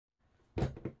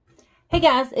Hey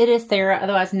guys, it is Sarah,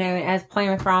 otherwise known as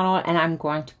Playing with Ronald, and I'm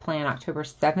going to plan October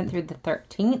 7th through the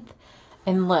 13th.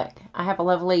 And look, I have a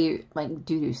lovely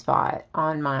doo-doo spot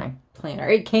on my planner.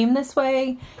 It came this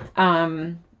way.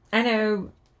 I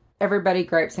know everybody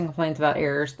gripes and complains about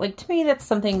errors. Like, to me, that's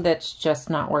something that's just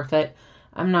not worth it.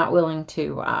 I'm not willing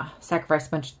to sacrifice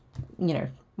a bunch,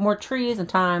 more trees and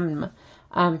time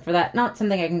for that. Not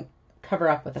something I can cover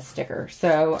up with a sticker.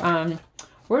 So,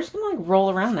 we're just gonna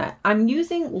roll around that. I'm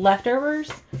using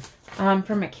leftovers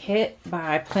from a kit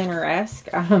by Planner-esque.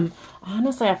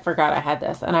 Honestly, I forgot I had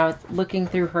this, and I was looking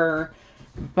through her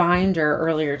binder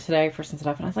earlier today for some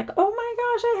stuff, and I was like, oh my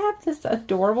gosh, I have this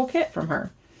adorable kit from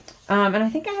her. And I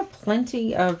think I have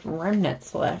plenty of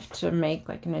remnants left to make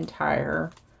like an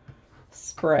entire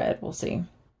spread. We'll see.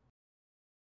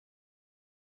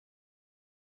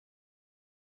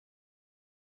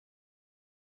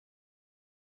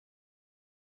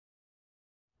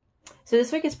 So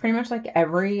this week is pretty much like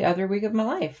every other week of my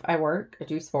life. I work, I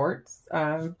do sports,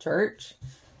 church.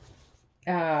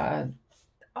 Oh,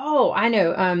 I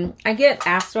know. I get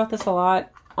asked about this a lot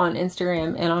on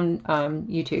Instagram and on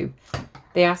YouTube.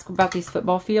 They ask about these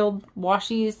football field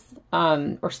washies,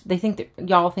 or they think that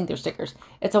y'all think they're stickers.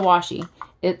 It's a washi.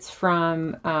 It's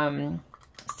from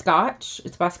Scotch.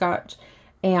 It's by Scotch,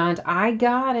 and I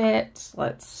got it.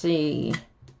 Let's see,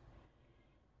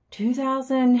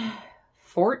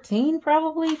 2014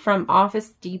 probably, from Office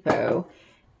Depot,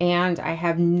 and I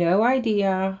have no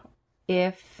idea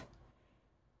if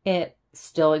it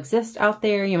still exists out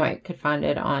there. You could find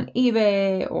it on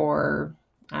eBay or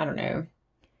I don't know,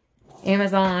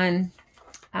 Amazon.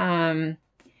 Doodlebug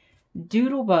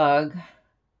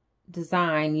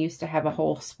Design used to have a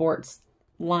whole sports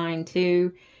line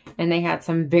too, and they had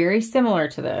some very similar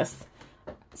to this.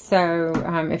 So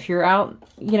if you're out,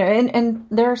 and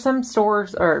there are some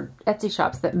stores or Etsy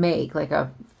shops that make like a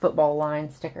football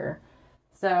line sticker.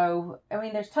 So, I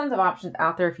mean, there's tons of options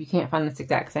out there if you can't find this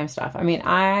exact same stuff. I mean,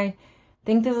 I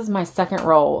think this is my second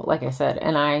roll, like I said,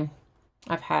 and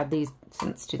I've had these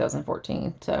since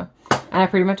 2014. So, and I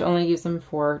pretty much only use them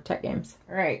for tech games.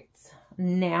 All right,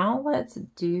 now let's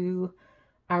do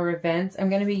our events. I'm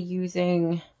going to be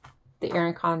using the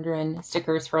Erin Condren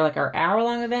stickers for like our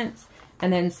hour-long events,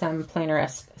 and then some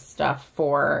Planner-esque stuff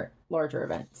for larger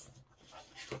events.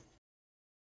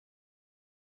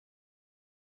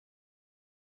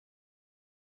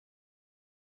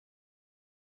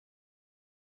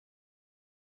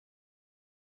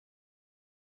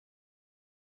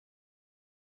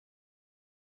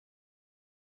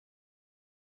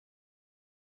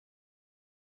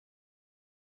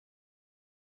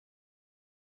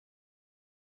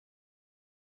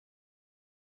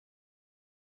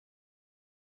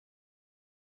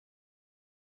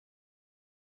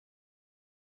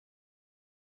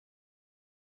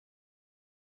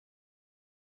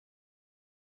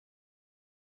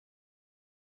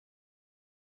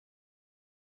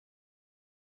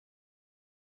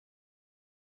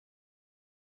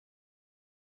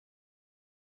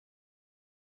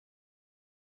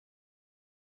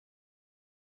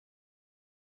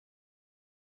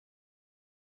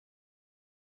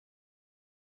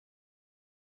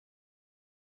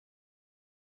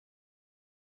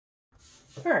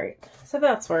 All right, so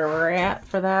that's where we're at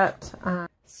for that.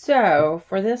 So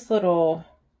for this little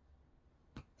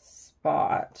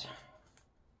spot,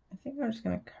 I think I'm just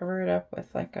going to cover it up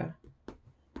with like a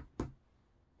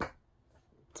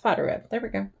spider web. There we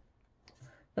go.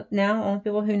 But now, only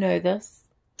people who know this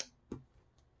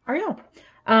are y'all.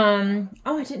 Oh,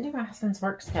 I didn't do my husband's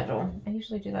work schedule. I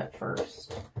usually do that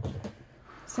first.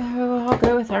 So I'll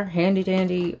go with our handy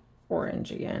dandy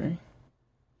orange again.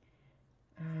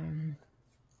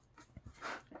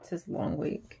 It's his long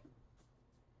week,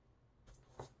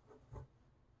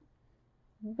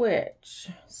 which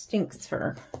stinks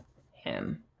for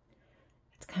him.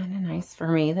 It's kind of nice for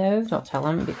me though. Don't tell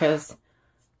him, because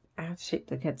I have to take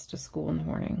the kids to school in the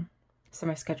morning. So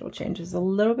my schedule changes a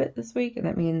little bit this week, and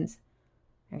that means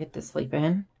I get to sleep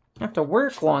in. I have to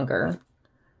work longer,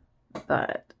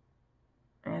 but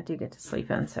I do get to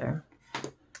sleep in, so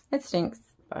it stinks,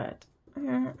 but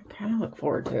I kind of look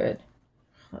forward to it.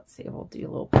 Let's see, we'll do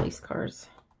little police cars.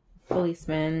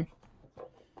 Policemen.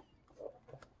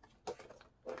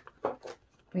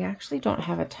 We actually don't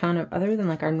have a ton of, other than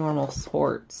like our normal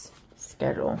sports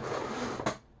schedule,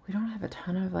 we don't have a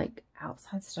ton of like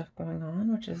outside stuff going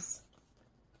on, which is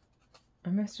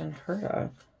almost unheard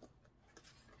of.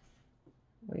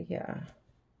 I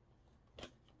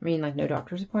mean, like no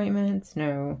doctor's appointments,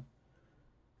 nothing.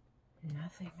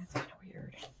 That's kind of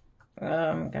weird.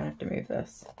 I'm gonna have to move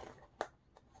this.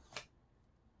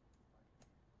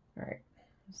 All right,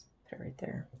 just Put it right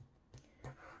there.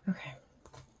 Okay.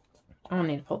 I'll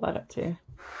need to pull that up too.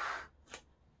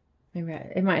 Maybe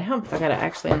it might help if I got it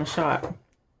actually in the shot.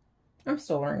 I'm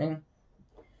still learning.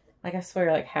 Like, I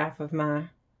swear, like, half of my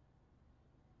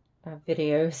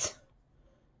videos,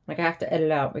 like, I have to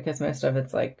edit out because most of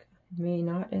it's, like, me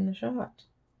not in the shot.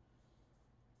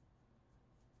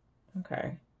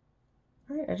 Okay.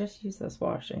 All right, I just used this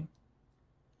washing.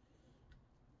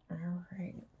 All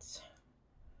right.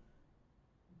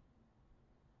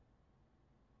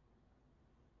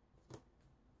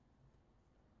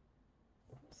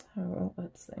 So,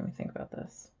 let me think about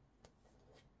this.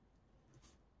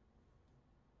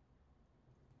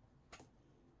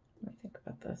 Let me think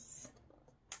about this.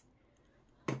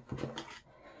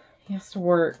 He has to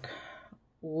work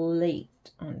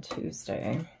late on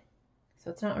Tuesday. So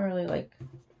it's not really like,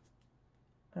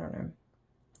 I don't know,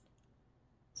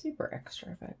 super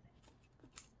extra, but.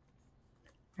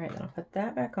 All right, then I'll put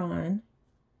that back on.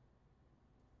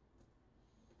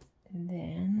 And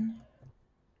then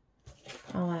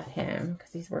I'll let him,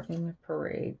 because he's working the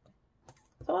parade.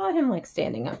 So I'll let him like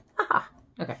standing up. Aha!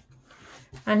 Okay.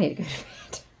 I need to go to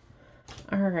bed.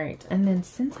 Alright, and then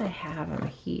since I have him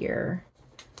here,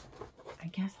 I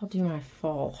guess I'll do my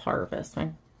fall harvest, my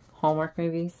Hallmark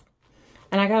movies.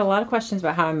 And I got a lot of questions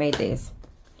about how I made these.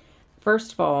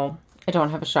 First of all, I don't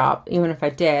have a shop. Even if I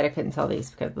did, I couldn't sell these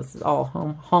because this is all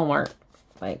Hallmark,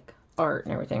 like art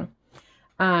and everything.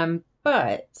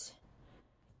 But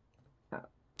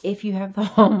if you have the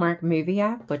Hallmark movie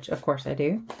app, which of course I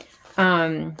do,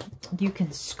 you can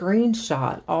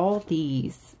screenshot all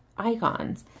these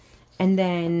icons. And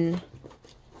then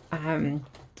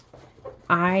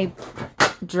I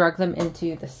drug them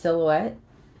into the Silhouette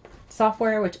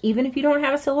software, which even if you don't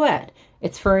have a Silhouette,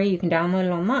 it's free. You can download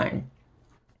it online.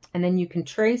 And then you can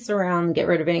trace around, get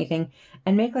rid of anything,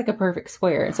 and make like a perfect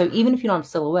square. And so even if you don't have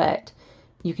Silhouette,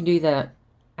 you can do that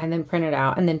and then print it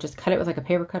out and then just cut it with like a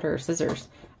paper cutter or scissors.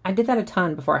 I did that a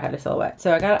ton before I had a Silhouette.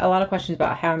 So I got a lot of questions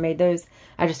about how I made those.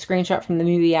 I just screenshot from the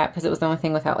movie app because it was the only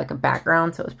thing without like a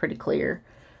background, so it was pretty clear.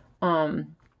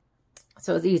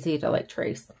 So it was easy to like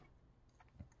trace.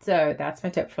 So that's my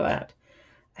tip for that.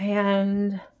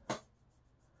 And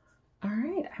all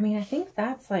right, I mean, I think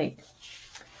that's like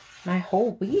my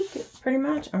whole week pretty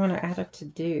much. I want to add a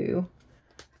to-do.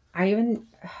 I'll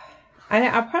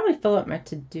probably fill up my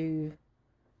to-do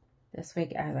this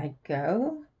week as I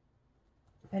go,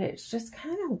 but it's just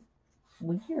kind of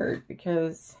weird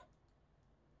because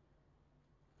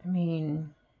I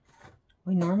mean,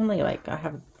 we normally like, I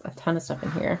have a ton of stuff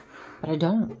in here, but I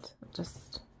don't.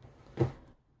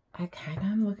 I kind of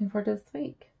am looking forward to this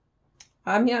week.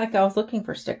 I mean, like I was looking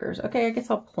for stickers. Okay, I guess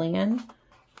I'll plan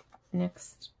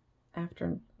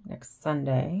after next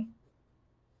Sunday.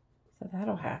 So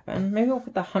that'll happen. Maybe we'll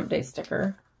put the hump day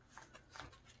sticker.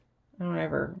 I don't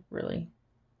ever really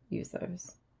use those.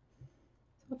 So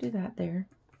we'll do that there,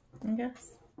 I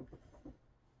guess.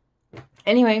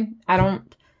 Anyway, I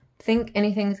don't think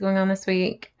anything's going on this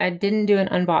week. I didn't do an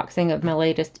unboxing of my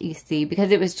latest EC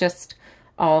because it was just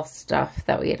all stuff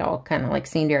that we had all kind of like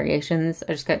seen variations.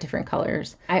 I just got different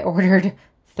colors. I ordered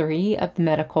 3 of the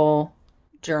medical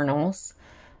journals.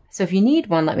 So if you need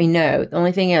one, let me know. The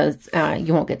only thing is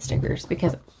you won't get stickers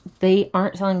because they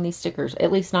aren't selling these stickers,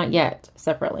 at least not yet,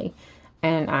 separately.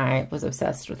 And I was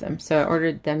obsessed with them. So I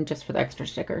ordered them just for the extra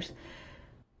stickers.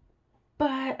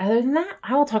 But other than that,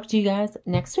 I will talk to you guys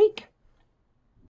next week.